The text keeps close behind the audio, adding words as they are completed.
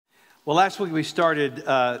Well, last week we started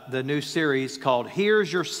the new series called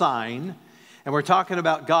Here's Your Sign, and we're talking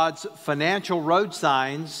about God's financial road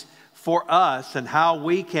signs for us and how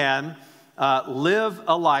we can live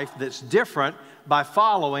a life that's different by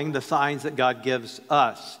following the signs that God gives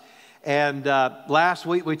us. And last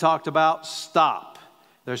week we talked about stop.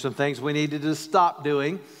 There's some things we needed to stop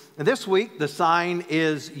doing. And this week the sign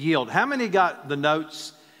is yield. How many got the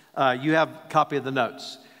notes? You have a copy of the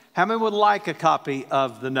notes. How many would like a copy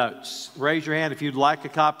of the notes? Raise your hand if you'd like a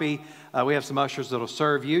copy. We have some ushers that will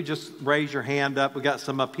serve you. Just raise your hand up. We got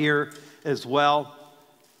some up here as well.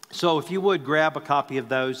 So if you would grab a copy of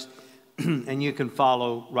those and you can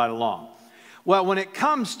follow right along. Well, when it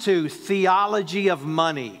comes to theology of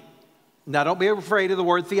money, now don't be afraid of the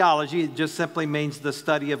word theology. It just simply means the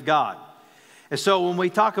study of God. And so when we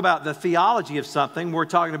talk about the theology of something, we're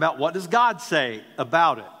talking about what does God say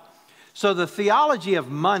about it. So the theology of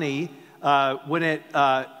money, when it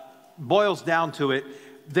boils down to it,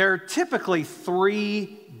 there are typically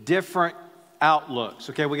three different outlooks.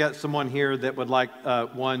 Okay, we got someone here that would like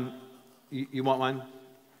one. You want one?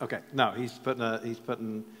 Okay, no, he's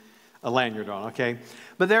putting a lanyard on, okay?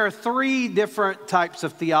 But there are three different types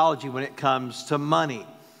of theology when it comes to money.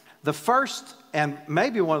 The first, and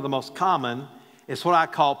maybe one of the most common, is what I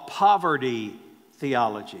call poverty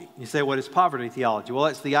theology. You say, what is poverty theology? Well,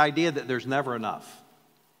 it's the idea that there's never enough.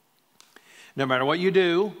 No matter what you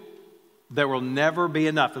do, there will never be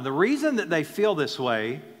enough. And the reason that they feel this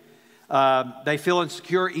way, they feel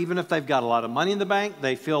insecure even if they've got a lot of money in the bank.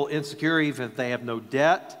 They feel insecure even if they have no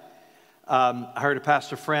debt. I heard a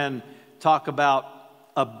pastor friend talk about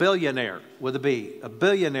a billionaire with a B, a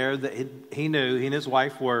billionaire that he knew. He and his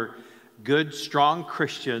wife were good, strong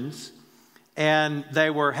Christians. And they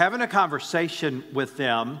were having a conversation with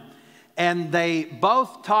them, and they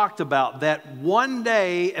both talked about that one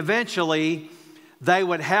day, eventually, they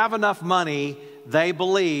would have enough money, they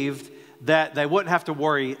believed, that they wouldn't have to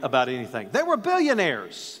worry about anything. They were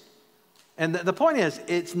billionaires. And the point is,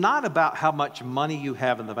 it's not about how much money you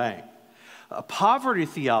have in the bank. Poverty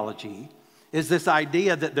theology is this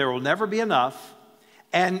idea that there will never be enough,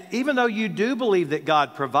 and even though you do believe that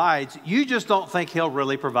God provides, you just don't think He'll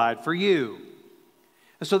really provide for you.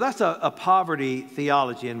 And so that's a poverty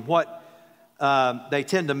theology. And what they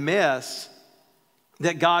tend to miss,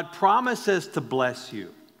 that God promises to bless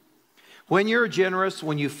you. When you're generous,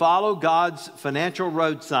 when you follow God's financial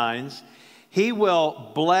road signs, He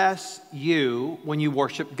will bless you when you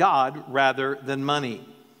worship God rather than money.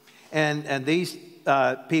 And these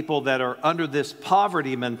people that are under this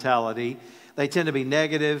poverty mentality, they tend to be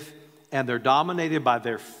negative, and they're dominated by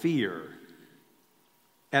their fear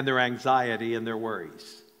and their anxiety and their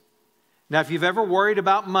worries. Now, if you've ever worried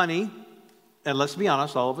about money, and let's be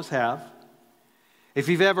honest, all of us have. If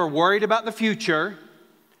you've ever worried about the future,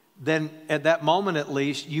 then at that moment at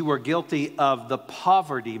least, you were guilty of the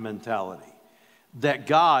poverty mentality. That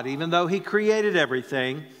God, even though He created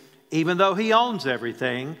everything, even though He owns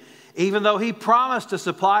everything, even though He promised to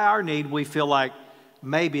supply our need, we feel like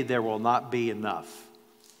maybe there will not be enough.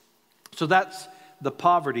 So that's the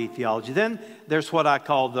poverty theology. Then there's what I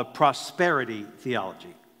call the prosperity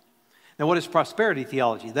theology. Now, what is prosperity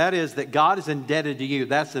theology? That is that God is indebted to you.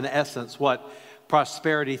 That's in essence what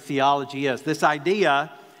prosperity theology is. This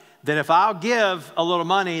idea that if I'll give a little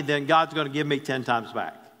money, then God's going to give me 10 times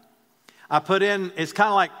back. It's kind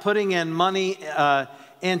of like putting in money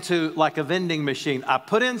into like a vending machine. I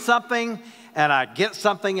put in something and I get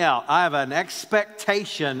something out. I have an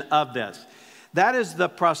expectation of this. That is the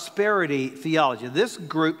prosperity theology. This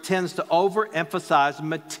group tends to overemphasize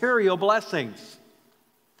material blessings.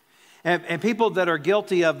 And people that are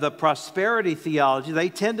guilty of the prosperity theology, they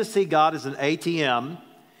tend to see God as an ATM,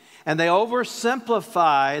 and they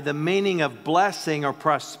oversimplify the meaning of blessing or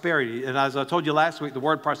prosperity. And as I told you last week, the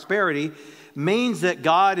word prosperity means that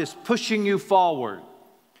God is pushing you forward.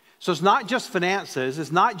 So it's not just finances,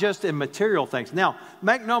 it's not just in material things. Now,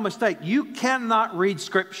 make no mistake, you cannot read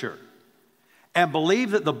Scripture and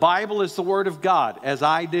believe that the Bible is the Word of God, as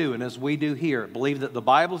I do and as we do here. Believe that the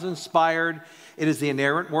Bible is inspired, it is the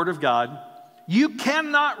inerrant Word of God. You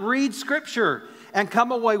cannot read Scripture and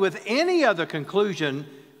come away with any other conclusion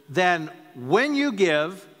than when you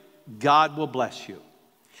give, God will bless you.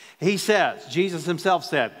 He says, Jesus Himself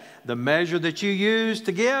said, the measure that you use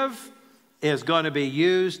to give is going to be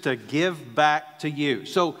used to give back to you.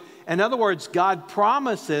 So, in other words, God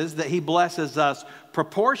promises that He blesses us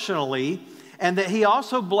proportionally, and that He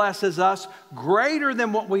also blesses us greater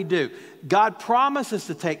than what we do. God promises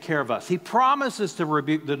to take care of us. He promises to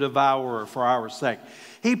rebuke the devourer for our sake.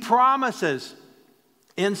 He promises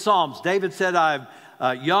in Psalms, David said, I've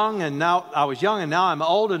young and now I'm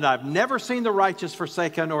old, and I've never seen the righteous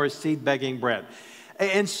forsaken or his seed begging bread.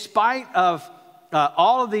 In spite of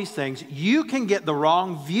all of these things, you can get the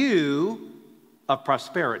wrong view of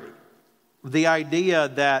prosperity. The idea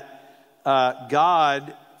that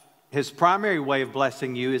God, his primary way of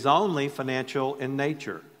blessing you is only financial in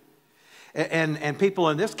nature. And people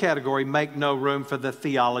in this category make no room for the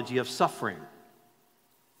theology of suffering.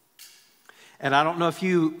 And I don't know if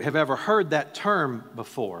you have ever heard that term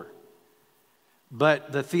before,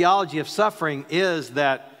 but the theology of suffering is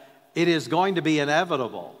that it is going to be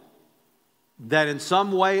inevitable that in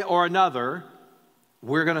some way or another,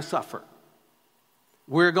 we're going to suffer.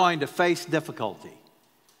 We're going to face difficulty.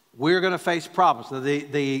 We're going to face problems. Now,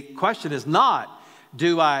 the question is not,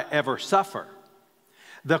 do I ever suffer?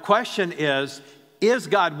 The question is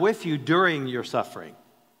God with you during your suffering?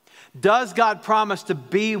 Does God promise to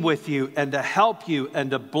be with you and to help you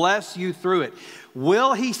and to bless you through it?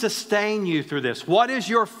 Will he sustain you through this? What is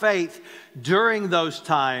your faith during those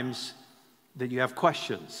times that you have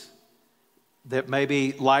questions? That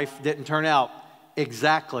maybe life didn't turn out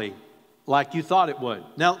exactly like you thought it would.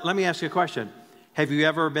 Now, let me ask you a question. Have you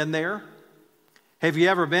ever been there? Have you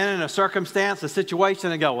ever been in a circumstance, a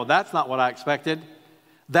situation, and go, well, that's not what I expected.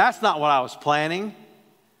 That's not what I was planning.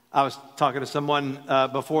 I was talking to someone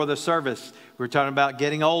before the service. We were talking about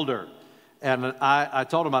getting older. And I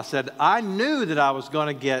told him, I said, I knew that I was going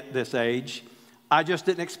to get this age. I just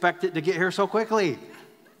didn't expect it to get here so quickly.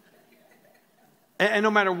 And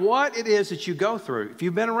no matter what it is that you go through, if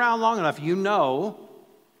you've been around long enough, you know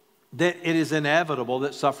that it is inevitable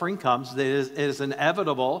that suffering comes. That it is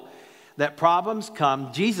inevitable that problems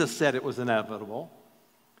come. Jesus said it was inevitable.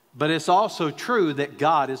 But it's also true that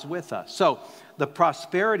God is with us. So the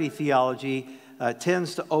prosperity theology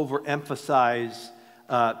tends to overemphasize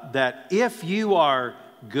that if you are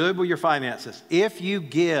good with your finances, if you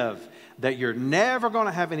give, that you're never going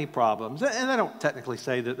to have any problems. And they don't technically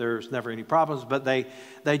say that there's never any problems, but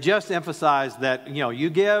they just emphasize that, you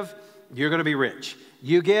give, you're going to be rich.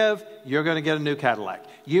 You give, you're going to get a new Cadillac.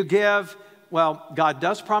 You give, well, God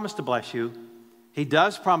does promise to bless you. He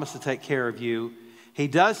does promise to take care of you. He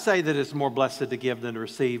does say that it's more blessed to give than to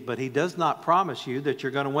receive, but he does not promise you that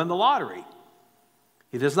you're going to win the lottery.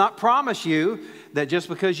 He does not promise you that just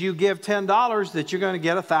because you give $10 that you're going to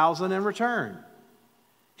get $1,000 in return.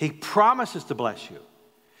 He promises to bless you,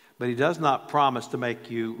 but he does not promise to make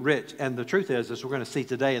you rich. And the truth is, as we're going to see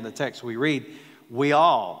today in the text we read, we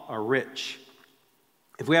all are rich.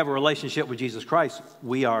 If we have a relationship with Jesus Christ,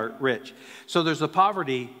 we are rich. So there's the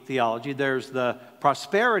poverty theology, there's the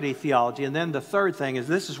prosperity theology, and then the third thing is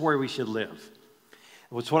this is where we should live.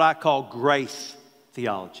 It's what I call grace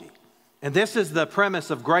theology. And this is the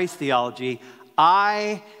premise of grace theology.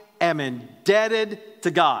 I am indebted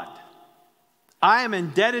to God. I am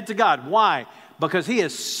indebted to God. Why? Because he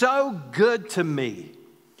is so good to me.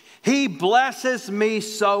 He blesses me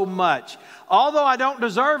so much. Although I don't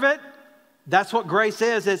deserve it, that's what grace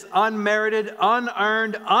is. It's unmerited,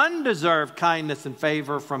 unearned, undeserved kindness and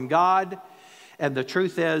favor from God. And the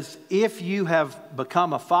truth is, if you have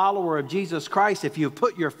become a follower of Jesus Christ, if you've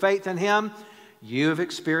put your faith in him, you have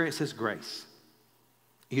experienced his grace.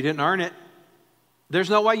 You didn't earn it. There's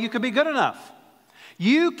no way you could be good enough.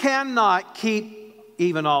 You cannot keep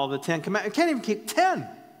even all the 10 commandments. You can't even keep 10.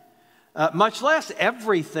 Much less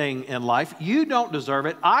everything in life. You don't deserve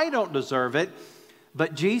it. I don't deserve it.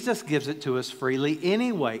 But Jesus gives it to us freely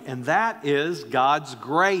anyway, and that is God's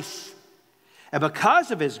grace. And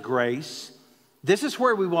because of his grace, this is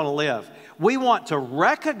where we want to live. We want to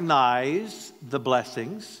recognize the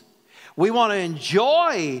blessings. We want to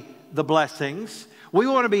enjoy the blessings. We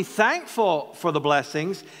want to be thankful for the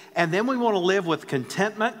blessings, and then we want to live with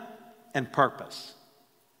contentment and purpose.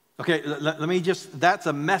 Okay, let me just, that's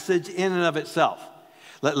a message in and of itself.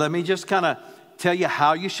 Let me just kind of tell you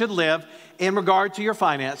how you should live in regard to your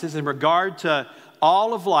finances, in regard to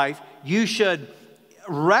all of life. You should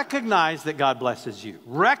recognize that God blesses you.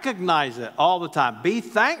 Recognize it all the time. Be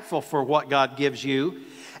thankful for what God gives you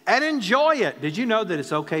and enjoy it. Did you know that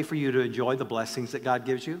it's okay for you to enjoy the blessings that God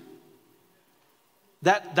gives you?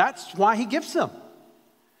 That's why he gives them.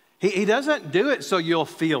 He doesn't do it so you'll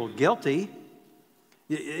feel guilty.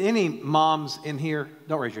 Any moms in here?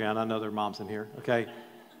 Don't raise your hand. I know there are moms in here, okay?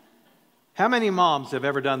 How many moms have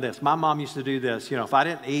ever done this? My mom used to do this. If I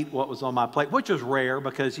didn't eat what was on my plate, which was rare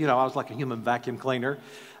because, I was like a human vacuum cleaner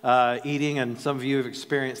eating, and some of you have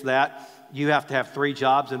experienced that. You have to have 3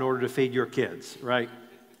 jobs in order to feed your kids, right?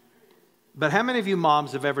 But how many of you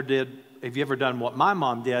moms have you ever done what my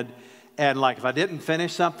mom did? And like if I didn't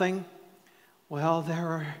finish something, well,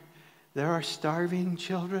 there are starving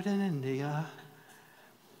children in India.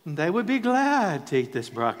 They would be glad to eat this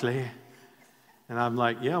broccoli. And I'm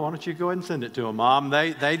like, yeah, why don't you go ahead and send it to them, Mom?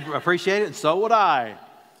 They'd appreciate it, and so would I.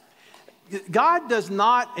 God does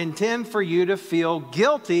not intend for you to feel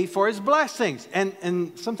guilty for his blessings.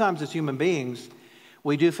 And sometimes as human beings,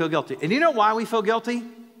 we do feel guilty. And you know why we feel guilty?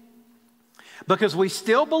 Because we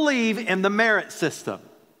still believe in the merit system.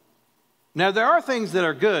 Now, there are things that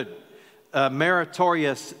are good,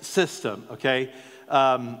 meritorious system, okay?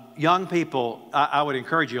 Young people, I would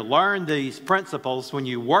encourage you, learn these principles. When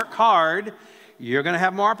you work hard, you're going to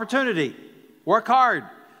have more opportunity. Work hard.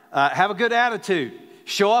 Have a good attitude.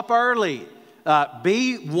 Show up early.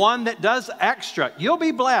 Be one that does extra. You'll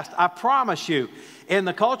be blessed, I promise you. In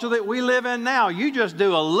the culture that we live in now, you just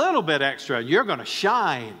do a little bit extra, you're going to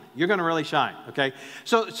shine. You're going to really shine, okay?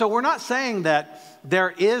 So we're not saying that there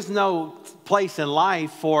is no place in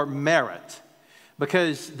life for merit,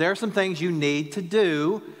 because there are some things you need to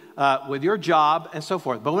do with your job and so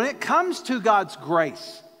forth. But when it comes to God's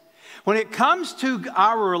grace, when it comes to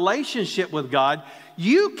our relationship with God,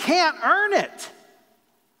 you can't earn it.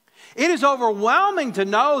 It is overwhelming to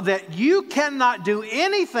know that you cannot do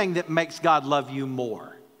anything that makes God love you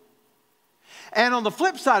more. And on the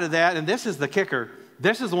flip side of that, and this is the kicker,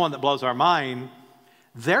 this is the one that blows our mind,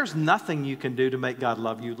 there's nothing you can do to make God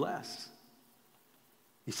love you less.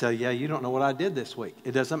 You say, yeah, you don't know what I did this week.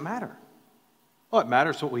 It doesn't matter. Well, it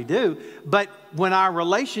matters what we do. But when our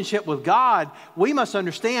relationship with God, we must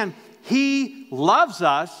understand he loves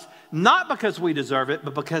us, not because we deserve it,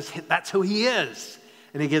 but because that's who he is.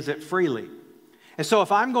 And he gives it freely. And so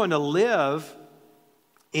if I'm going to live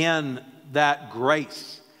in that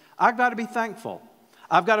grace, I've got to be thankful.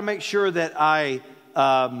 I've got to make sure that I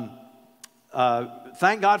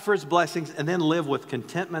thank God for his blessings and then live with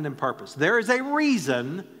contentment and purpose. There is a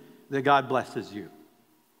reason that God blesses you.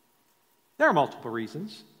 There are multiple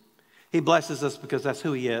reasons. He blesses us because that's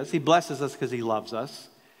who he is. He blesses us because he loves us.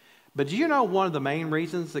 But do you know one of the main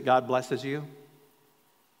reasons that God blesses you?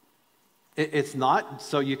 It's not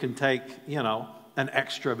so you can take, an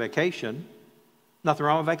extra vacation. Nothing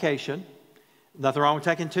wrong with vacation. Nothing wrong with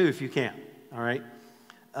taking 2 if you can, all right?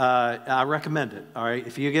 I recommend it, all right?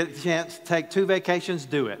 If you get the chance to take 2 vacations,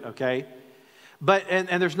 do it, okay? But,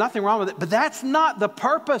 and there's nothing wrong with it, but that's not the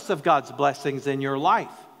purpose of God's blessings in your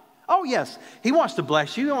life. Oh, yes, he wants to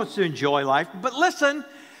bless you. He wants to enjoy life. But listen,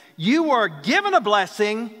 you were given a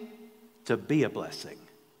blessing to be a blessing.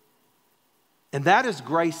 And that is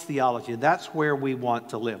grace theology, and that's where we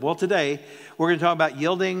want to live. Well, today, we're going to talk about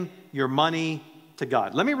yielding your money to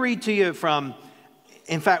God. Let me read to you from,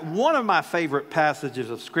 in fact, one of my favorite passages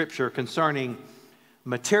of Scripture concerning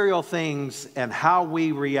material things and how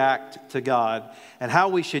we react to God and how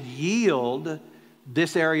we should yield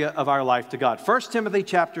this area of our life to God. 1 Timothy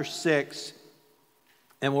chapter 6,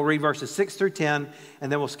 and we'll read verses 6 through 10, and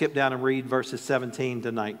then we'll skip down and read verses 17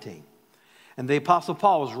 to 19. And the Apostle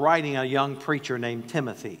Paul was writing a young preacher named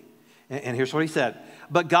Timothy. And here's what he said.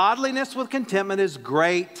 But godliness with contentment is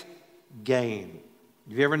great gain.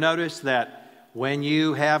 Have you ever noticed that when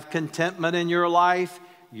you have contentment in your life,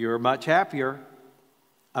 you're much happier?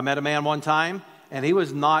 I met a man one time, and he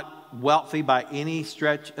was not wealthy by any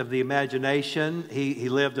stretch of the imagination. He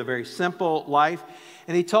lived a very simple life.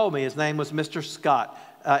 And he told me, his name was Mr. Scott.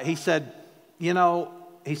 He said,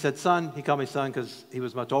 he said, son, he called me son because he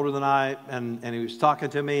was much older than I, and he was talking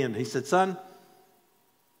to me, and he said, son,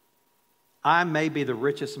 I may be the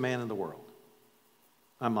richest man in the world.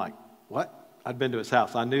 I'm like, what? I'd been to his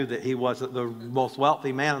house. I knew that he wasn't the most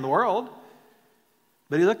wealthy man in the world.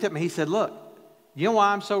 But he looked at me, he said, look, you know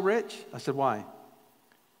why I'm so rich? I said, why?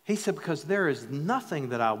 He said, because there is nothing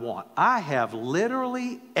that I want. I have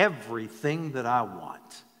literally everything that I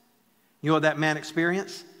want. You know what that man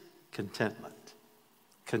experienced? Contentment.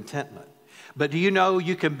 Contentment. But do you know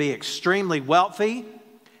you can be extremely wealthy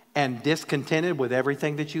and discontented with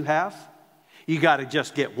everything that you have? You got to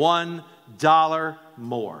just get $1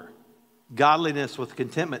 more. Godliness with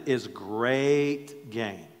contentment is great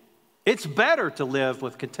gain. It's better to live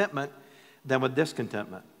with contentment than with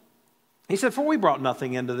discontentment. He said, for we brought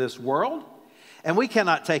nothing into this world, and we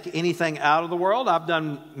cannot take anything out of the world. I've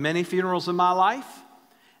done many funerals in my life,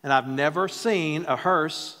 and I've never seen a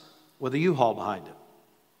hearse with a U-Haul behind it.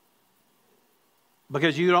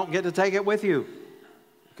 Because you don't get to take it with you,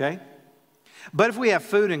 okay? But if we have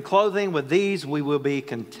food and clothing, with these we will be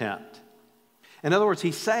content. In other words,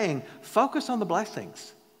 he's saying, focus on the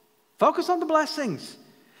blessings. Focus on the blessings.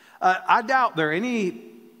 I doubt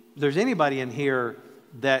there's anybody in here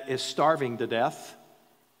that is starving to death.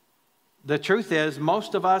 The truth is,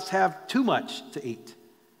 most of us have too much to eat.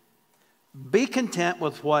 Be content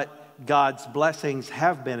with what God's blessings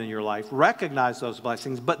have been in your life. Recognize those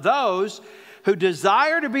blessings. But those who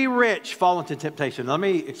desire to be rich fall into temptation. Let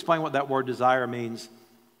me explain what that word desire means.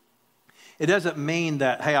 It doesn't mean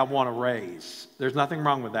that, hey, I want a raise. There's nothing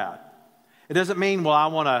wrong with that. It doesn't mean, well, I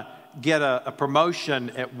want to get a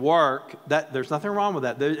promotion at work. There's nothing wrong with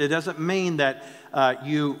that. It doesn't mean that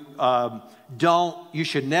you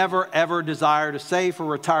should never, ever desire to save for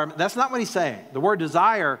retirement. That's not what he's saying. The word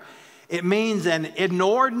desire, it means an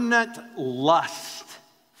inordinate lust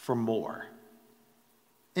for more.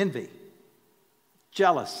 Envy,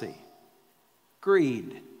 jealousy,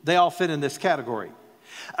 greed, they all fit in this category.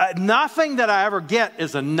 Nothing that I ever get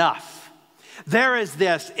is enough. There is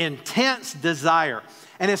this intense desire.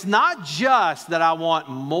 And it's not just that I want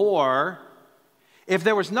more. If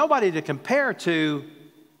there was nobody to compare to,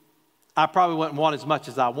 I probably wouldn't want as much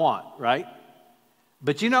as I want, right?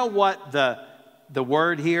 But you know what the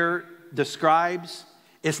word here describes?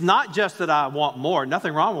 It's not just that I want more.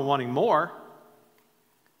 Nothing wrong with wanting more.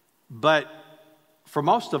 But for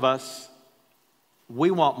most of us,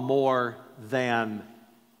 we want more than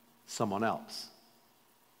someone else.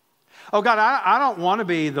 Oh, God, I don't want to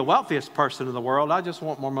be the wealthiest person in the world. I just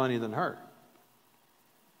want more money than her.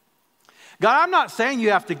 God, I'm not saying you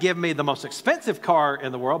have to give me the most expensive car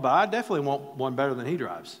in the world, but I definitely want one better than he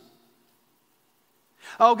drives.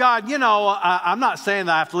 Oh, God, I'm not saying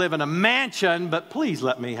that I have to live in a mansion, but please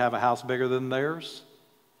let me have a house bigger than theirs.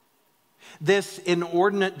 This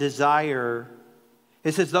inordinate desire,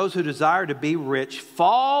 it says those who desire to be rich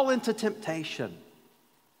fall into temptation,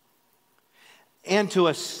 into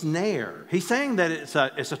a snare. He's saying that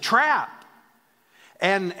it's a trap.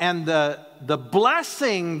 And the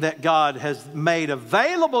blessing that God has made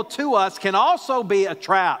available to us can also be a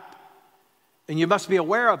trap. And you must be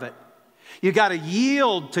aware of it. You got to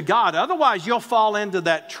yield to God. Otherwise, you'll fall into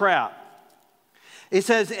that trap. It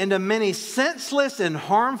says, into many senseless and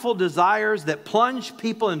harmful desires that plunge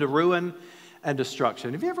people into ruin and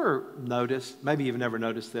destruction. Have you ever noticed, maybe you've never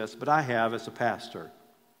noticed this, but I have as a pastor.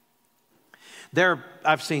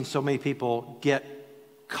 I've seen so many people get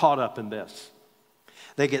caught up in this.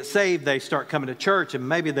 They get saved, they start coming to church, and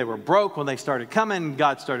maybe they were broke when they started coming.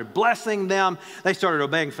 God started blessing them. They started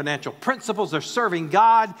obeying financial principles. They're serving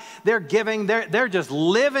God. They're giving. They're just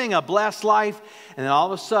living a blessed life. And then all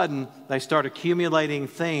of a sudden, they start accumulating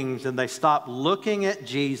things, and they stop looking at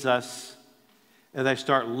Jesus, and they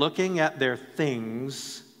start looking at their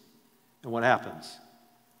things. And what happens?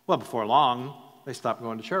 Well, before long, they stop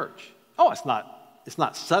going to church. Oh, it's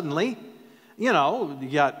not suddenly. You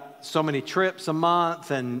got so many trips a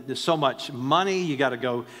month and there's so much money. You got to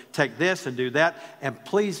go take this and do that. And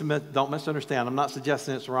please don't misunderstand. I'm not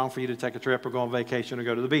suggesting it's wrong for you to take a trip or go on vacation or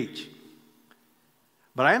go to the beach.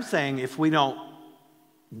 But I am saying if we don't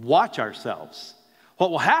watch ourselves,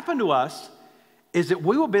 what will happen to us is that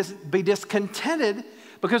we will be discontented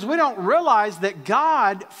because we don't realize that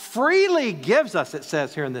God freely gives us, it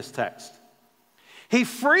says here in this text. He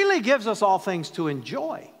freely gives us all things to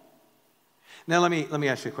enjoy. Now, let me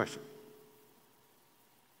ask you a question.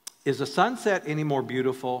 Is the sunset any more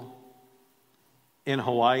beautiful in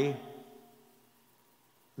Hawaii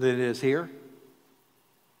than it is here?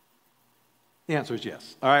 The answer is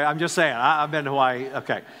yes. All right, I'm just saying. I've been to Hawaii.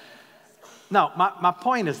 Okay. No, my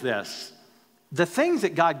point is this. The things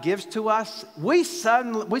that God gives to us, we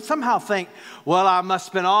somehow think, well, I must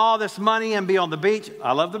spend all this money and be on the beach.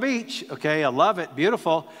 I love the beach. Okay, I love it.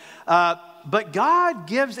 Beautiful. But God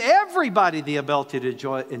gives everybody the ability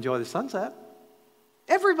to enjoy the sunset.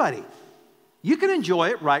 Everybody. You can enjoy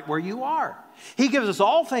it right where you are. He gives us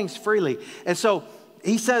all things freely. And so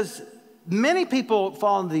he says, many people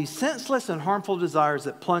fall into these senseless and harmful desires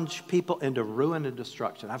that plunge people into ruin and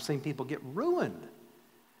destruction. I've seen people get ruined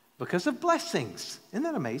because of blessings. Isn't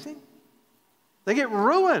that amazing? They get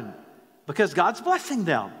ruined because God's blessing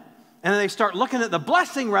them. And then they start looking at the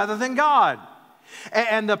blessing rather than God.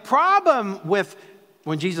 And the problem with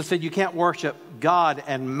when Jesus said you can't worship God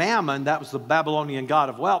and mammon, that was the Babylonian god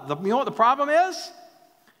of wealth. You know what the problem is?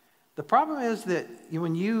 The problem is that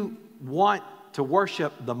when you want to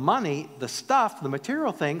worship the money, the stuff, the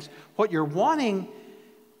material things, what you're wanting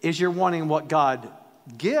is you're wanting what God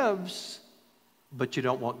gives, but you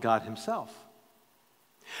don't want God himself.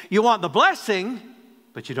 You want the blessing,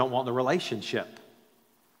 but you don't want the relationship.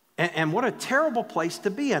 And what a terrible place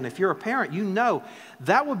to be in. If you're a parent, you know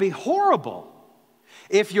that would be horrible.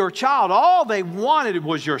 If your child, all they wanted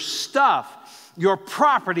was your stuff, your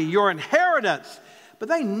property, your inheritance, but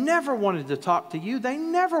they never wanted to talk to you. They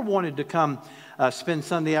never wanted to come spend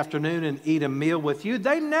Sunday afternoon and eat a meal with you.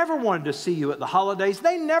 They never wanted to see you at the holidays.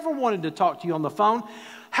 They never wanted to talk to you on the phone.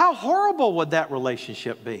 How horrible would that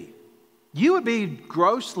relationship be? You would be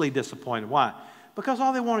grossly disappointed. Why? Because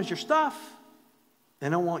all they want is your stuff. They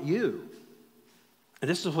don't want you. And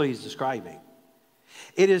this is what he's describing.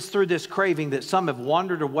 It is through this craving that some have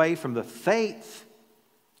wandered away from the faith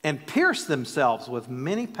and pierced themselves with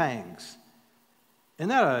many pangs. Isn't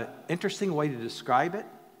that an interesting way to describe it?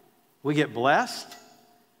 We get blessed.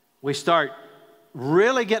 We start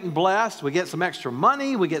really getting blessed. We get some extra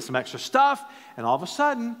money. We get some extra stuff. And all of a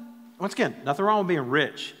sudden, once again, nothing wrong with being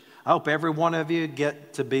rich. I hope every one of you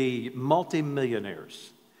get to be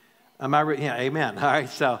multimillionaires. Am I right? Yeah, amen. All right,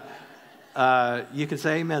 so you can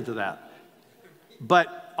say amen to that.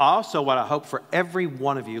 But also what I hope for every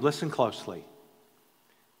one of you, listen closely,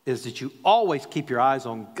 is that you always keep your eyes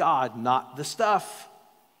on God, not the stuff.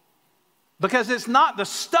 Because it's not the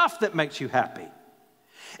stuff that makes you happy.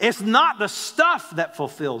 It's not the stuff that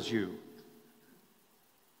fulfills you.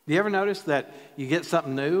 You ever notice that you get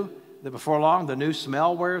something new, that before long the new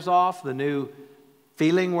smell wears off, the new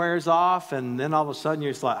feeling wears off, and then all of a sudden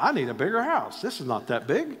you're just like, I need a bigger house. This is not that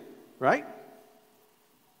big, right?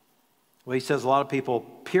 Well, he says a lot of people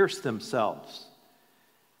pierce themselves.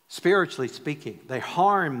 Spiritually speaking, they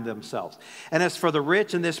harm themselves. And as for the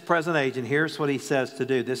rich in this present age, and here's what he says to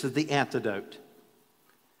do. This is the antidote.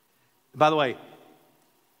 By the way,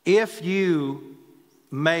 if you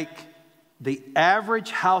make the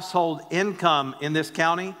average household income in this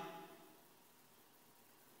county,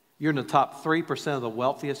 you're in the top 3% of the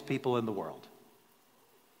wealthiest people in the world.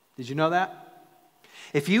 Did you know that?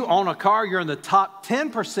 If you own a car, you're in the top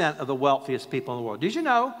 10% of the wealthiest people in the world. Did you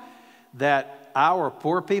know that our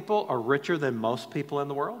poor people are richer than most people in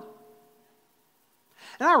the world?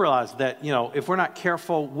 And I realize that, if we're not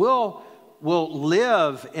careful, we'll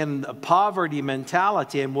live in a poverty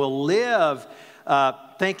mentality, and we'll live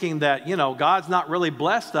thinking that, God's not really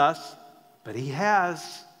blessed us, but he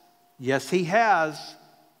has. Yes, he has.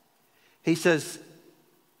 He says,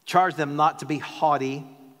 charge them not to be haughty,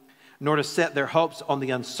 nor to set their hopes on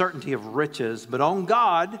the uncertainty of riches, but on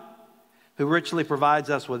God, who richly provides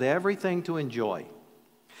us with everything to enjoy.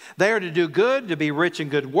 They are to do good, to be rich in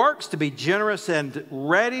good works, to be generous and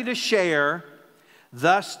ready to share,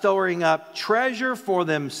 thus storing up treasure for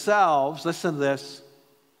themselves. Listen to this.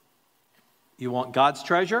 You want God's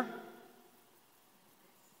treasure?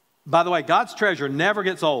 By the way, God's treasure never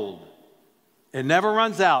gets old. It never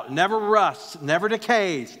runs out, never rusts, never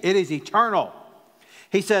decays. It is eternal.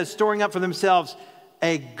 He says, storing up for themselves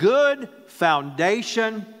a good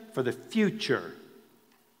foundation for the future.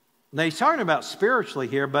 Now, he's talking about spiritually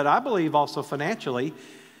here, but I believe also financially.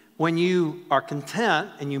 When you are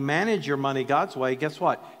content and you manage your money God's way, guess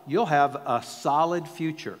what? You'll have a solid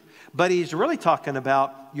future. But he's really talking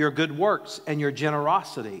about your good works and your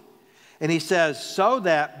generosity. And he says, so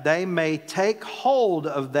that they may take hold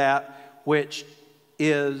of that which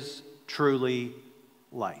is truly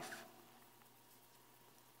life.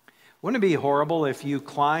 Wouldn't it be horrible if you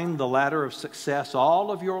climbed the ladder of success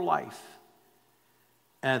all of your life,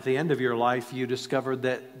 and at the end of your life you discovered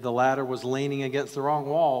that the ladder was leaning against the wrong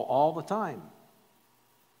wall all the time?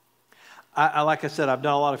 Like I said, I've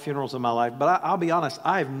done a lot of funerals in my life, but I'll be honest,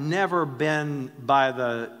 I've never been by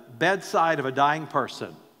the bedside of a dying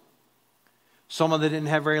person, someone that didn't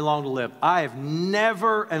have very long to live. I have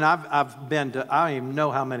never, and I've been to, I don't even know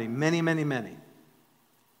how many, many.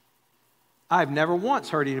 I've never once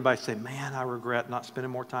heard anybody say, man, I regret not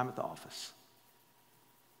spending more time at the office.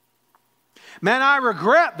 Man, I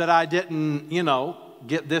regret that I didn't,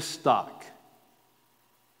 get this stock.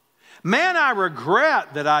 Man, I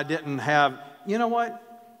regret that I didn't have, you know what?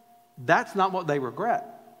 That's not what they regret.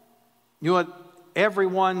 You know what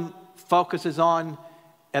everyone focuses on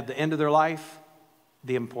at the end of their life?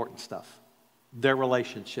 The important stuff. Their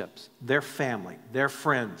relationships, their family, their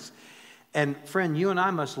friends. And friend, you and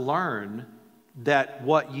I must learn that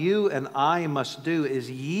what you and I must do is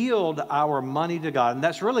yield our money to God. And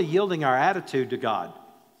that's really yielding our attitude to God.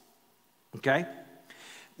 Okay?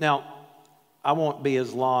 Now, I won't be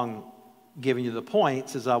as long giving you the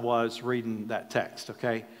points as I was reading that text,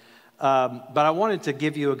 okay? But I wanted to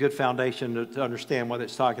give you a good foundation to understand what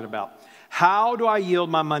it's talking about. How do I yield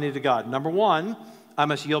my money to God? Number one, I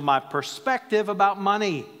must yield my perspective about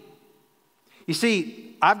money. You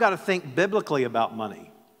see, I've got to think biblically about money.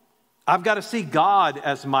 I've got to see God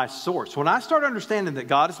as my source. When I start understanding that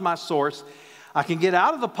God is my source, I can get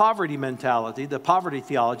out of the poverty mentality, the poverty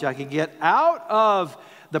theology. I can get out of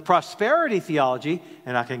the prosperity theology,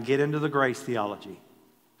 and I can get into the grace theology.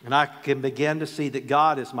 And I can begin to see that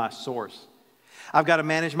God is my source. I've got to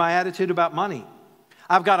manage my attitude about money.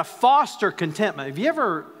 I've got to foster contentment. Have you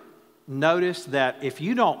ever noticed that if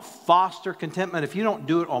you don't foster contentment, if you don't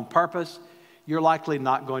do it on purpose, you're likely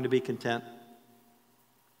not going to be content.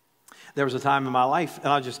 There was a time in my life, and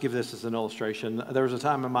I'll just give this as an illustration. There was a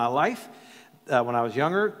time in my life when I was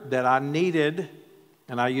younger that I needed,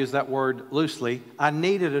 and I use that word loosely, I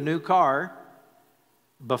needed a new car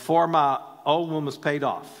before my old one was paid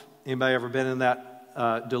off. Anybody ever been in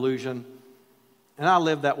that delusion? And I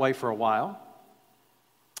lived that way for a while.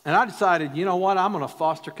 And I decided, you know what, I'm going to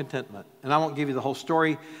foster contentment. And I won't give you the whole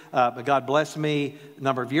story, but God blessed me a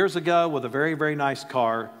number of years ago with a very, very nice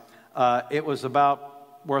car. It was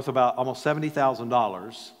worth about almost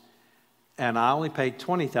 $70,000, and I only paid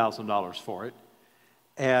 $20,000 for it.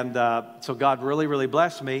 And so God really, really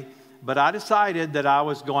blessed me. But I decided that I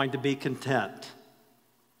was going to be content.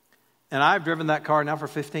 And I've driven that car now for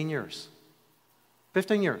 15 years.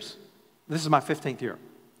 15 years. This is my 15th year.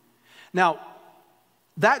 Now,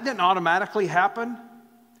 that didn't automatically happen.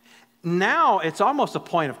 Now it's almost a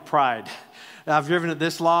point of pride. I've driven it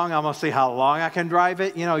this long. I'm going to see how long I can drive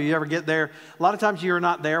it. You know, you ever get there? A lot of times you're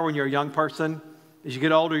not there when you're a young person. As you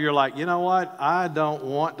get older, you're like, you know what? I don't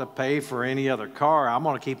want to pay for any other car. I'm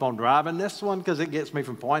going to keep on driving this one because it gets me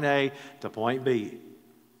from point A to point B.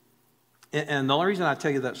 And the only reason I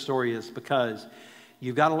tell you that story is because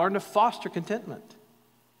you've got to learn to foster contentment.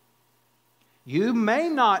 You may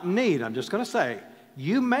not need, I'm just going to say,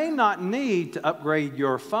 you may not need to upgrade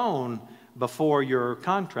your phone before your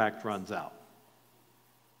contract runs out.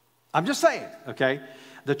 I'm just saying, okay?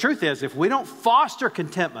 The truth is, if we don't foster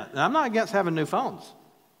contentment, and I'm not against having new phones,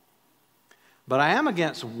 but I am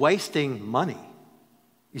against wasting money.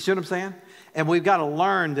 You see what I'm saying? And we've got to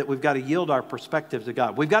learn that we've got to yield our perspective to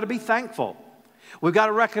God. We've got to be thankful. We've got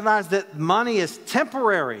to recognize that money is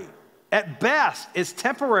temporary. At best, it's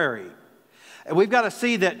temporary. And we've got to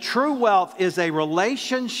see that true wealth is a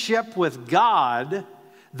relationship with God.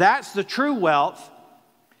 That's the true wealth.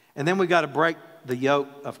 And then we've got to break the yoke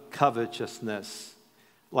of covetousness,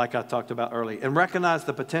 like I talked about earlier, and recognize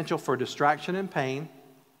the potential for distraction and pain.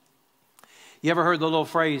 You ever heard the little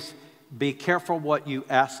phrase, be careful what you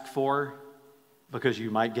ask for because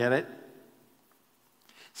you might get it?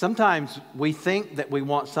 Sometimes we think that we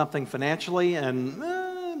want something financially and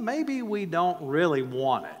maybe we don't really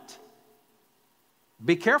want it.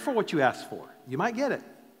 Be careful what you ask for. You might get it.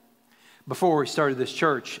 Before we started this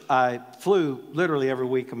church, I flew literally every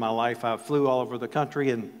week of my life. I flew all over the country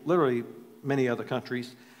and literally many other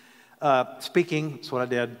countries. Speaking, that's what I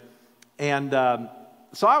did. And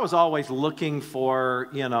so I was always looking for,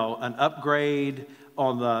 you know, an upgrade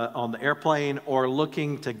on the airplane or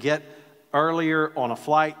looking to get earlier on a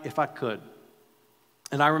flight if I could.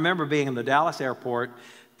 And I remember being in the Dallas airport,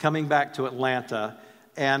 coming back to Atlanta,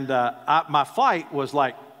 and my flight was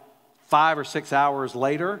like 5 or 6 hours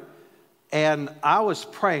later. And I was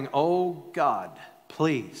praying, oh God,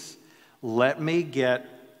 please let me get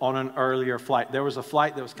on an earlier flight. There was a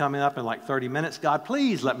flight that was coming up in like 30 minutes. God,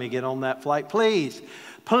 please let me get on that flight. Please,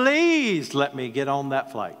 please let me get on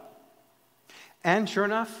that flight. And sure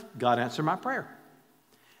enough, God answered my prayer.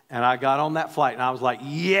 And I got on that flight and I was like,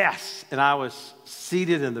 yes. And I was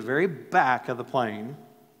seated in the very back of the plane.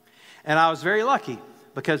 And I was very lucky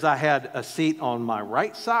because I had a seat on my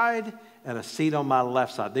right side and a seat on my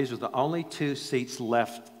left side. These were the only 2 seats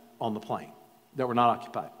left on the plane that were not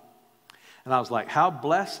occupied. And I was like, how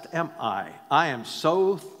blessed am I? I am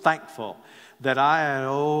so thankful that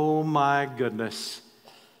oh my goodness.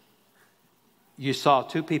 You saw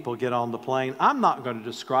 2 people get on the plane. I'm not going to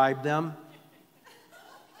describe them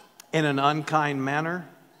in an unkind manner.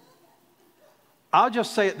 I'll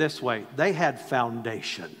just say it this way. They had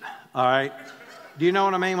foundation, all right? Do you know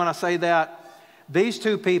what I mean when I say that? These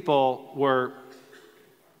 2 people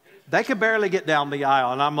they could barely get down the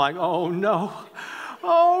aisle. And I'm like, oh no,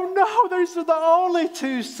 these are the only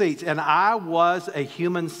 2 seats. And I was a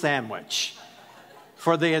human sandwich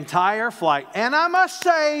for the entire flight. And I must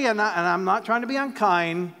say, and I'm not trying to be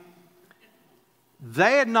unkind,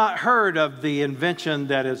 they had not heard of the invention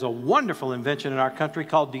that is a wonderful invention in our country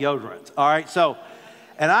called deodorant. All right, so,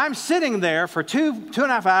 and I'm sitting there for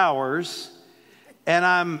 2.5 hours, and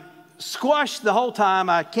I'm squashed the whole time.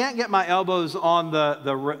 I can't get my elbows on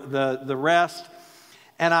the rest,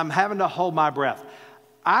 and I'm having to hold my breath.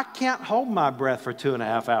 I can't hold my breath for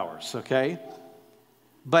 2.5 hours, okay?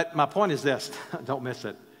 But my point is this, don't miss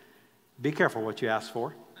it. Be careful what you ask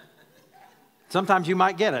for. Sometimes you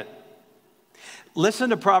might get it. Listen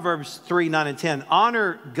to Proverbs 3, 9, and 10.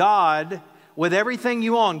 Honor God with everything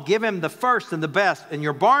you own. Give him the first and the best, and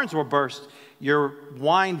your barns will burst. Your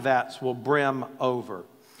wine vats will brim over.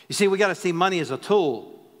 You see, we got to see money as a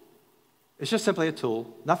tool. It's just simply a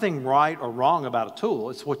tool. Nothing right or wrong about a tool.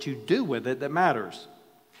 It's what you do with it that matters.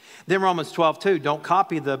 Then Romans 12:2, don't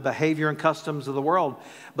copy the behavior and customs of the world,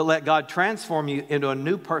 but let God transform you into a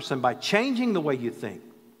new person by changing the way you think.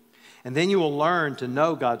 And then you will learn to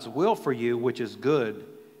know God's will for you, which is good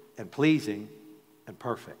and pleasing and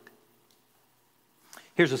perfect.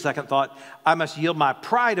 Here's a second thought. I must yield my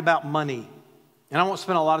pride about money. And I won't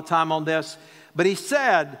spend a lot of time on this, but he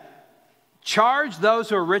said, charge those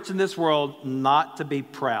who are rich in this world not to be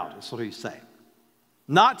proud. That's what he's saying.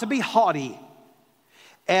 Not to be haughty.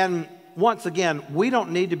 And once again, we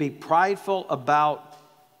don't need to be prideful about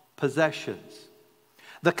possessions.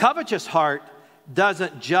 The covetous heart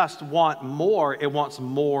doesn't just want more, it wants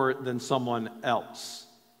more than someone else.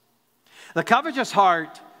 The covetous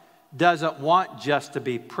heart doesn't want just to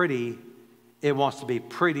be pretty, it wants to be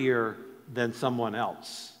prettier than someone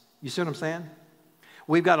else. You see what I'm saying?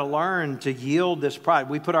 We've got to learn to yield this pride.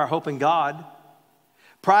 We put our hope in God.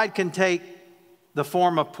 Pride can take the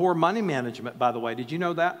form of poor money management, by the way. Did you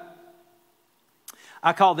know that?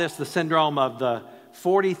 I call this the syndrome of the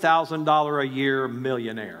 $40,000 a year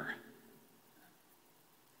millionaire.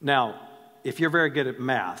 Now, if you're very good at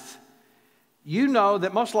math, you know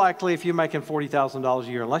that most likely if you're making $40,000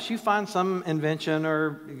 a year, unless you find some invention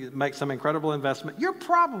or make some incredible investment, you're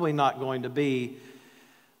probably not going to be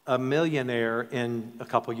a millionaire in a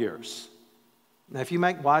couple years. Now, if you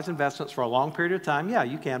make wise investments for a long period of time, yeah,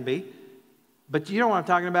 you can be. But you know what I'm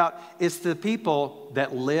talking about? It's the people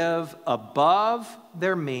that live above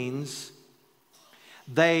their means.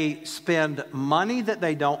 They spend money that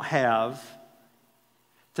they don't have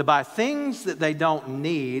to buy things that they don't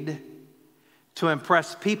need to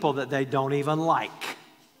impress people that they don't even like.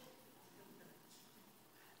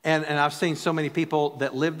 And I've seen so many people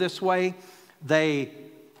that live this way. They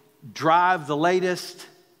drive the latest.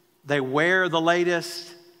 They wear the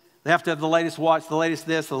latest. They have to have the latest watch, the latest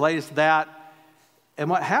this, the latest that. And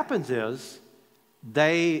what happens is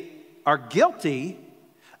they are guilty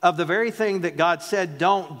of the very thing that God said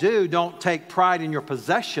don't do. Don't take pride in your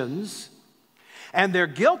possessions. And they're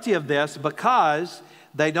guilty of this because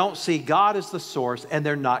they don't see God as the source and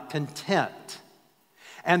they're not content.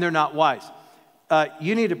 And they're not wise.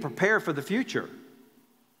 You need to prepare for the future.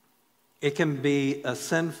 It can be a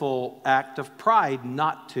sinful act of pride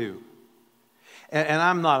not to. And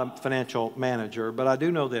I'm not a financial manager, but I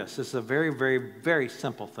do know this. This is a very, very, very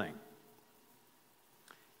simple thing.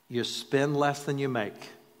 You spend less than you make.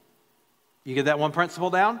 You get that one principle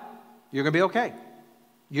down, you're going to be okay.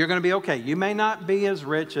 You're going to be okay. You may not be as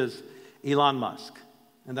rich as Elon Musk,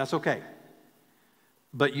 and that's okay.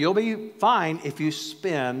 But you'll be fine if you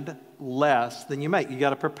spend less than you make. You got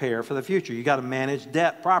to prepare for the future. You got to manage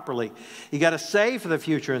debt properly. You got to save for the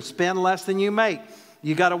future and spend less than you make.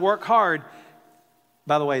 You got to work hard.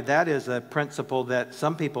 By the way, that is a principle that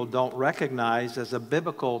some people don't recognize as a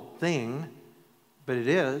biblical thing, but it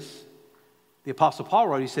is. The Apostle Paul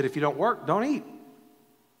wrote, he said, if you don't work, don't eat.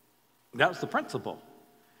 That was the principle.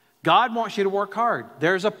 God wants you to work hard.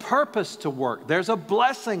 There's a purpose to work. There's a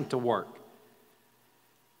blessing to work.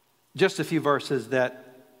 Just a few verses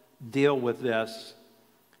that deal with this.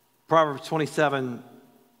 Proverbs 27,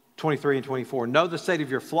 23 and 24. Know the state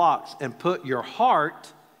of your flocks and put your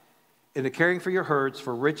heart into caring for your herds,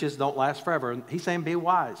 for riches don't last forever. And he's saying be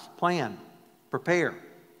wise, plan, prepare.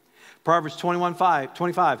 Proverbs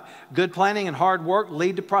 25. Good planning and hard work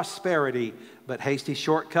lead to prosperity, but hasty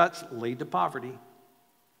shortcuts lead to poverty.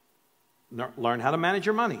 Learn how to manage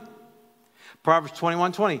your money. Proverbs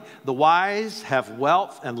 21:20. The wise have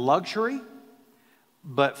wealth and luxury,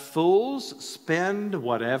 but fools spend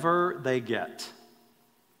whatever they get.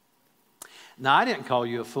 Now, I didn't call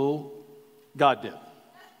you a fool. God did.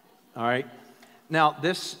 All right? Now,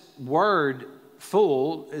 this word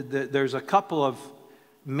fool, there's a couple of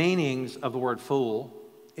meanings of the word fool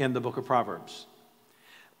in the book of Proverbs.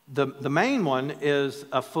 The main one is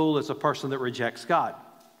a fool is a person that rejects God.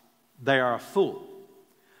 They are a fool.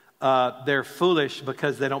 They're foolish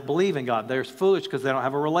because they don't believe in God. They're foolish because they don't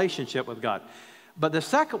have a relationship with God. But the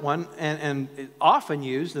second one, and often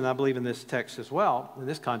used, and I believe in this text as well, in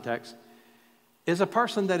this context, is a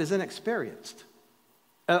person that is inexperienced.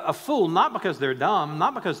 A fool, not because they're dumb,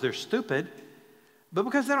 not because they're stupid, but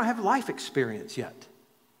because they don't have life experience yet.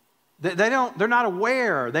 They're not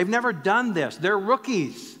aware. They've never done this. They're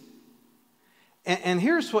rookies. And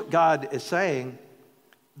here's what God is saying,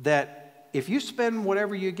 that if you spend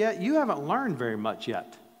whatever you get, you haven't learned very much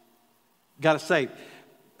yet. Got to say,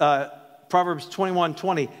 Proverbs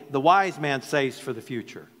 21:20, the wise man saves for the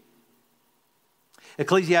future.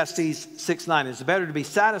 Ecclesiastes 6:9, it's better to be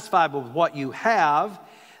satisfied with what you have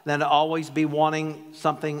than to always be wanting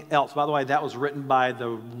something else. By the way, that was written by the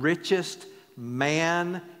richest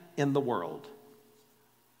man in the world.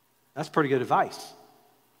 That's pretty good advice.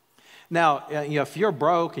 Now, if you're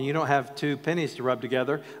broke and you don't have 2 pennies to rub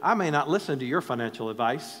together, I may not listen to your financial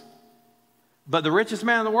advice. But the richest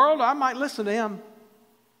man in the world, I might listen to him.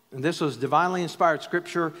 And this was divinely inspired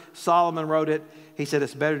scripture. Solomon wrote it. He said,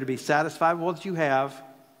 it's better to be satisfied with what you have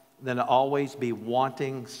than to always be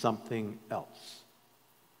wanting something else.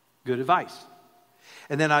 Good advice.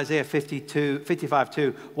 And then Isaiah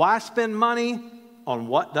 55:2. Why spend money on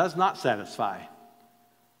what does not satisfy?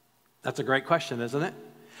 That's a great question, isn't it?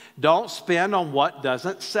 Don't spend on what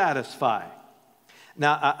doesn't satisfy.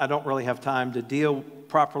 Now, I don't really have time to deal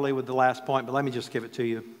properly with the last point, but let me just give it to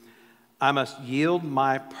you. I must yield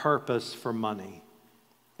my purpose for money.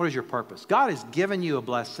 What is your purpose? God has given you a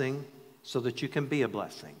blessing so that you can be a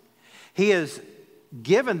blessing. He has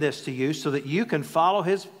given this to you so that you can follow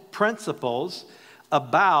His principles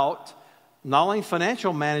about not only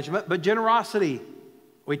financial management, but generosity.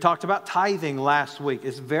 We talked about tithing last week.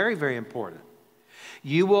 It's very, very important.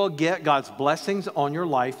 You will get God's blessings on your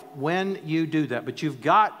life when you do that. But you've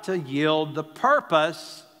got to yield the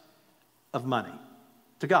purpose of money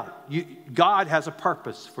to God. God has a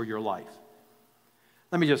purpose for your life.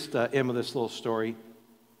 Let me just end with this little story.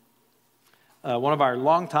 One of our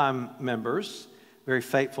longtime members, very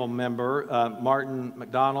faithful member, Martin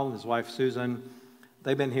McDonald and his wife Susan,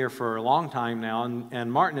 they've been here for a long time now.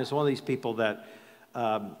 And Martin is one of these people that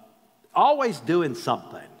always doing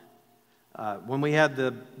something. When we had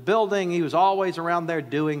the building, he was always around there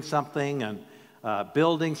doing something and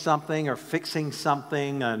building something or fixing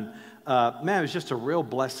something. And man, it was just a real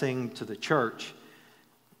blessing to the church.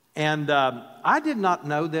 And I did not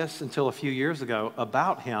know this until a few years ago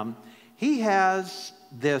about him. He has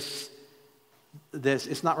this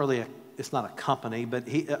it's not a company, but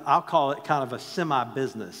I'll call it kind of a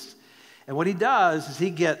semi-business. And what he does is he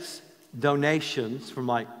gets donations from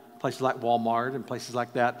like places like Walmart and places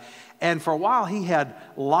like that. And for a while, he had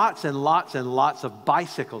lots and lots and lots of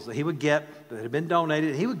bicycles that he would get that had been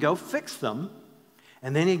donated. He would go fix them,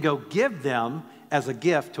 and then he'd go give them as a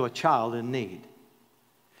gift to a child in need.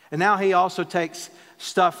 And now he also takes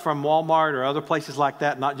stuff from Walmart or other places like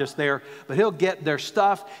that, not just there, but he'll get their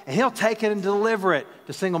stuff, and he'll take it and deliver it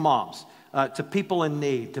to single moms, to people in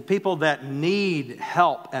need, to people that need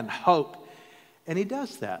help and hope. And he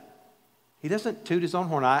does that. He doesn't toot his own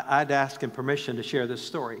horn. I'd ask him permission to share this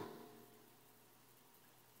story.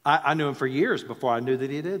 I knew him for years before I knew that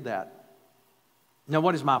he did that. Now,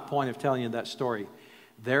 what is my point of telling you that story?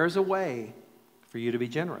 There's a way for you to be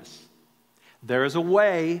generous. There is a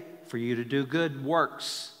way for you to do good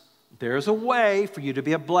works. There is a way for you to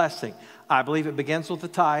be a blessing. I believe it begins with the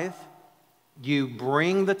tithe. You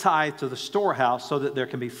bring the tithe to the storehouse so that there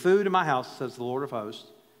can be food in my house, says the Lord of hosts.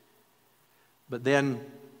 But then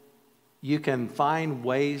you can find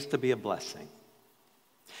ways to be a blessing.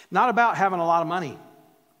 Not about having a lot of money.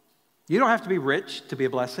 You don't have to be rich to be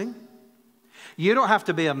a blessing. You don't have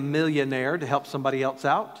to be a millionaire to help somebody else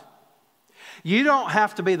out. You don't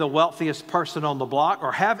have to be the wealthiest person on the block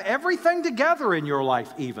or have everything together in your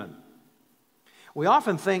life even. We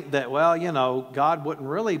often think that, well, God wouldn't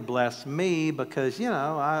really bless me because,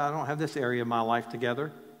 I don't have this area of my life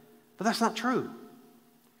together. But that's not true.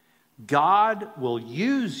 God will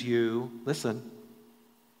use you, listen,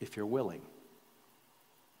 if you're willing.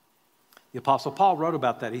 The Apostle Paul wrote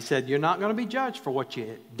about that. He said, you're not going to be judged for what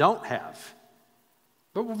you don't have,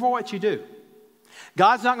 but for what you do.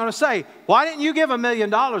 God's not going to say, why didn't you give $1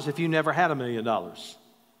 million if you never had $1 million? No,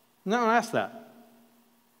 don't ask that.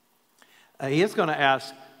 He is going to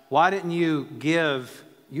ask, why didn't you give,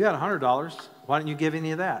 you had $100, why didn't you give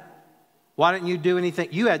any of that? Why didn't you do anything?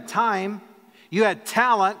 You had time, you had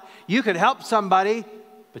talent, you could help somebody,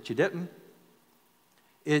 but you didn't.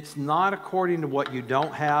 It's not according to what you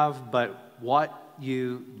don't have, but what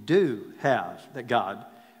you do have that God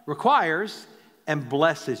requires and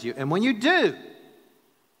blesses you. And when you do,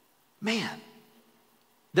 man,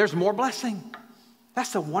 there's more blessing.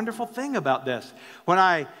 That's the wonderful thing about this. When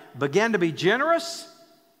I began to be generous,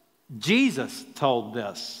 Jesus told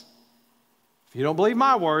this. If you don't believe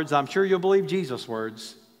my words, I'm sure you'll believe Jesus'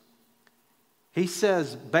 words. He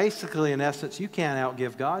says, basically, in essence, you can't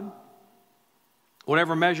outgive God.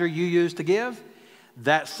 Whatever measure you use to give,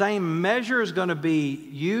 that same measure is going to be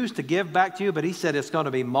used to give back to you, but he said it's going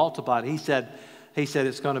to be multiplied. He said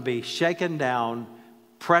it's going to be shaken down,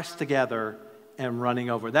 pressed together, and running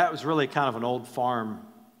over. That was really kind of an old farm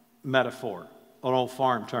metaphor, an old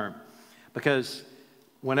farm term, because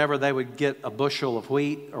whenever they would get a bushel of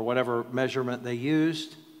wheat or whatever measurement they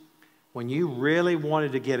used, when you really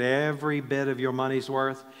wanted to get every bit of your money's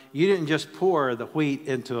worth, you didn't just pour the wheat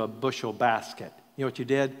into a bushel basket. You know what you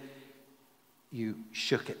did? You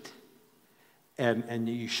shook it. and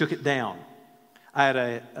you shook it down. I had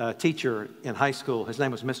a teacher in high school. His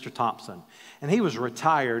name was Mr. Thompson. And he was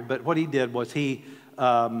retired, but what he did was he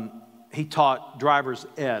taught driver's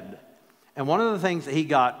ed. And one of the things that he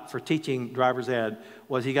got for teaching driver's ed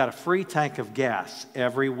was he got a free tank of gas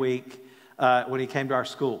every week when he came to our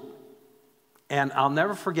school. And I'll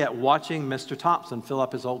never forget watching Mr. Thompson fill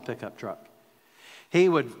up his old pickup truck. He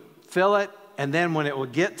would fill it, and then when it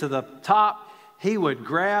would get to the top, he would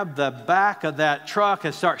grab the back of that truck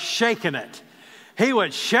and start shaking it. He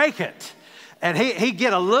would shake it. And he'd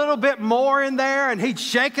get a little bit more in there, and he'd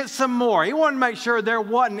shake it some more. He wanted to make sure there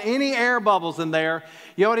wasn't any air bubbles in there.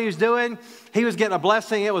 You know what he was doing? He was getting a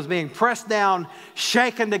blessing. It was being pressed down,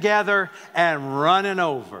 shaken together, and running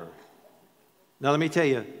over. Now, let me tell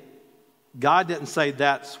you, God didn't say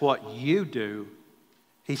that's what you do.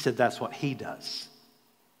 He said that's what he does.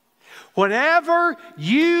 Whenever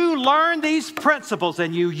you learn these principles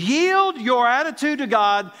and you yield your attitude to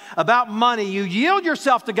God about money, you yield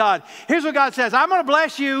yourself to God, here's what God says: I'm going to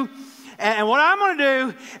bless you, and what I'm going to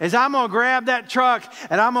do is I'm going to grab that truck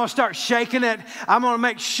and I'm going to start shaking it. I'm going to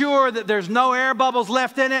make sure that there's no air bubbles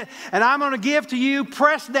left in it, and I'm going to give to you,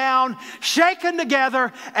 pressed down, shaken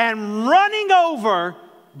together, and running over.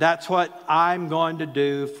 That's what I'm going to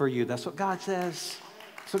do for you. That's what God says.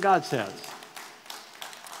 That's what God says.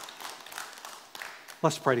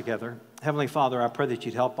 Let's pray together. Heavenly Father, I pray that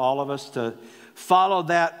you'd help all of us to follow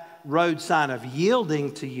that road sign of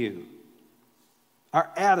yielding to you. Our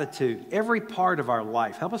attitude, every part of our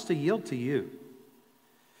life, help us to yield to you.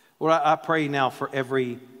 Lord, I pray now for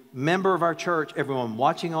every member of our church, everyone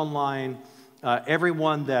watching online,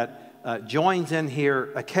 everyone that joins in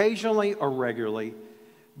here occasionally or regularly.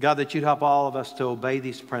 God, that you'd help all of us to obey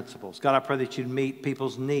these principles. God, I pray that you'd meet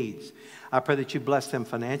people's needs. I pray that you bless them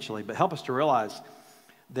financially, but help us to realize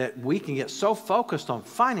that we can get so focused on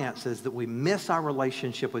finances that we miss our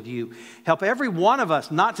relationship with you. Help every one of us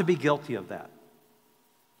not to be guilty of that,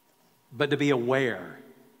 but to be aware,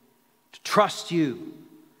 to trust you.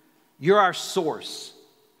 You're our source.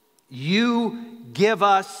 You give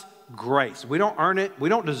us grace. We don't earn it. We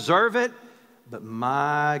don't deserve it, but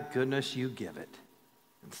my goodness, you give it.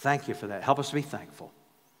 And thank you for that. Help us to be thankful.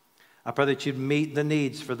 I pray that you'd meet the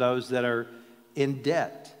needs for those that are in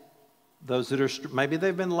debt. Those that are, maybe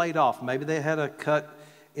they've been laid off. Maybe they had a cut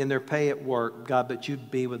in their pay at work. God, that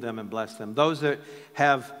you'd be with them and bless them. Those that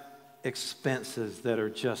have expenses that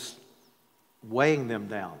are just weighing them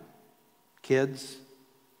down. Kids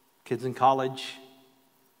in college,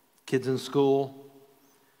 kids in school.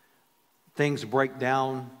 Things break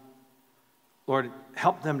down. Lord,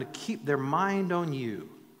 help them to keep their mind on you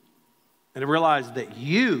and to realize that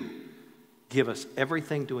you give us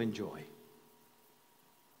everything to enjoy.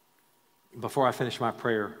 Before I finish my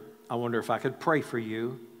prayer, I wonder if I could pray for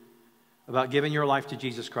you about giving your life to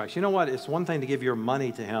Jesus Christ. You know what? It's one thing to give your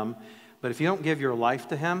money to him, but if you don't give your life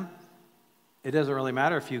to him, it doesn't really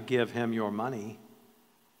matter if you give him your money.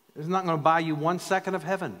 It's not going to buy you 1 second of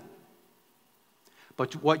heaven.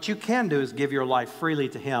 But what you can do is give your life freely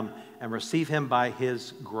to him and receive him by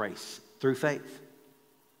his grace through faith.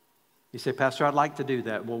 You say, Pastor, I'd like to do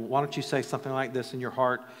that. Well, why don't you say something like this in your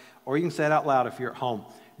heart, or you can say it out loud if you're at home.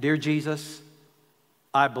 Dear Jesus,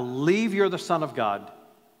 I believe you're the Son of God.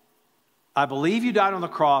 I believe you died on the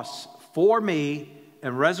cross for me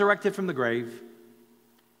and resurrected from the grave.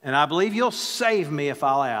 And I believe you'll save me if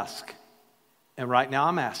I'll ask. And right now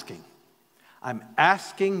I'm asking. I'm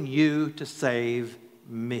asking you to save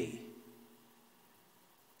me.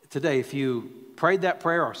 Today, if you prayed that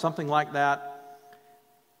prayer or something like that,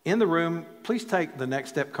 in the room, please take the next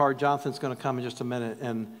step card. Jonathan's going to come in just a minute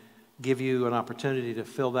and give you an opportunity to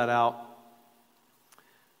fill that out.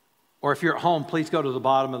 Or if you're at home, please go to the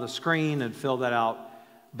bottom of the screen and fill that out.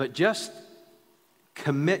 But just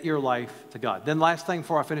commit your life to God. Then last thing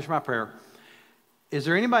before I finish my prayer, is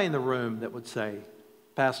there anybody in the room that would say,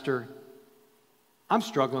 Pastor, I'm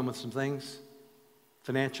struggling with some things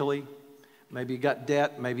financially. Maybe you got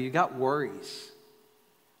debt. Maybe you got worries.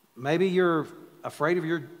 Maybe you're afraid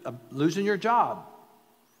of losing your job.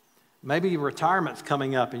 Maybe your retirement's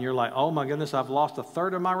coming up and you're like, oh my goodness, I've lost a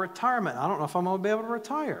third of my retirement. I don't know if I'm going to be able to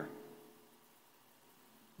retire.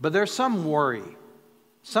 But there's some worry,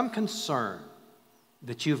 some concern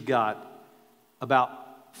that you've got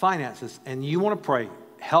about finances, and you want to pray,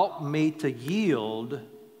 help me to yield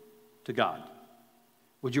to God.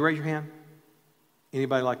 Would you raise your hand?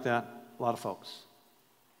 Anybody like that? A lot of folks.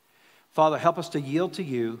 Father, help us to yield to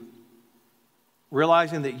you,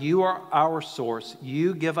 realizing that you are our source.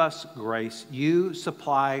 You give us grace. You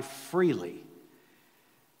supply freely.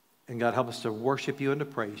 And God, help us to worship you and to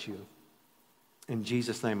praise you. In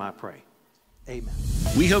Jesus' name I pray. Amen.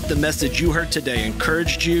 We hope the message you heard today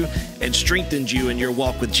encouraged you and strengthened you in your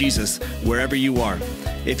walk with Jesus wherever you are.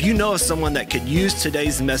 If you know of someone that could use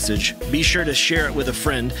today's message, be sure to share it with a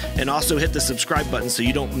friend and also hit the subscribe button so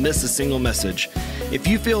you don't miss a single message. If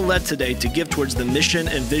you feel led today to give towards the mission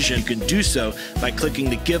and vision, you can do so by clicking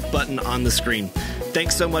the Give button on the screen.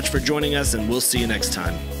 Thanks so much for joining us, and we'll see you next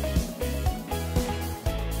time.